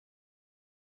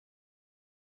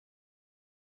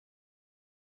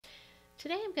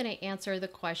Today I'm going to answer the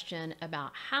question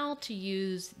about how to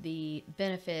use the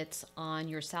benefits on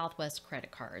your Southwest credit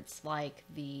cards, like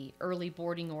the early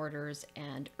boarding orders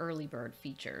and early bird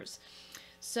features.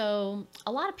 So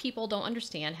a lot of people don't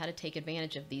understand how to take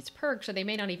advantage of these perks, or they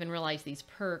may not even realize these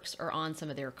perks are on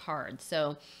some of their cards.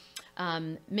 So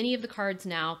many of the cards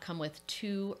now come with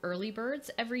 2 early birds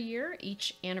every year,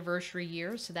 each anniversary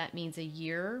year. So that means a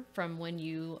year from when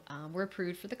you were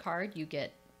approved for the card, you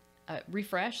get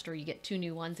refreshed, or you get 2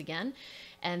 new ones again.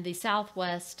 And the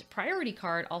Southwest Priority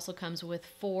Card also comes with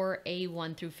 4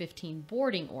 A1-15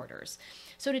 boarding orders.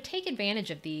 So to take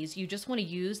advantage of these, you just want to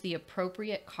use the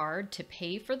appropriate card to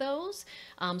pay for those.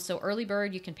 So early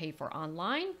bird you can pay for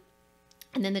online,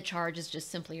 and then the charge is just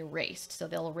simply erased. So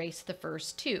they'll erase the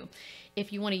first 2.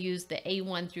 If you want to use the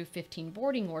A1-15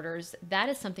 boarding orders, that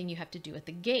is something you have to do at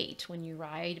the gate. When you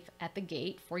arrive at the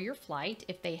gate for your flight,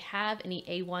 if they have any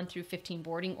A1-15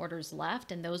 boarding orders left,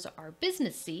 and those are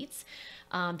business seats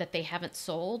that they haven't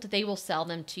sold, they will sell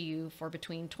them to you for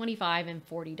between $25 and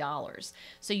 $40.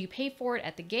 So you pay for it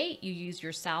at the gate, you use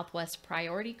your Southwest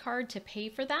Priority Card to pay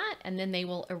for that, and then they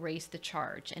will erase the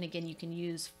charge. And again, you can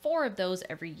use 4 of those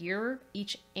every year,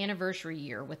 each anniversary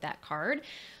year with that card.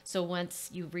 So once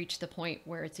you reach the point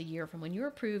where it's a year from when you're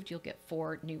approved, you'll get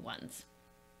 4 new ones.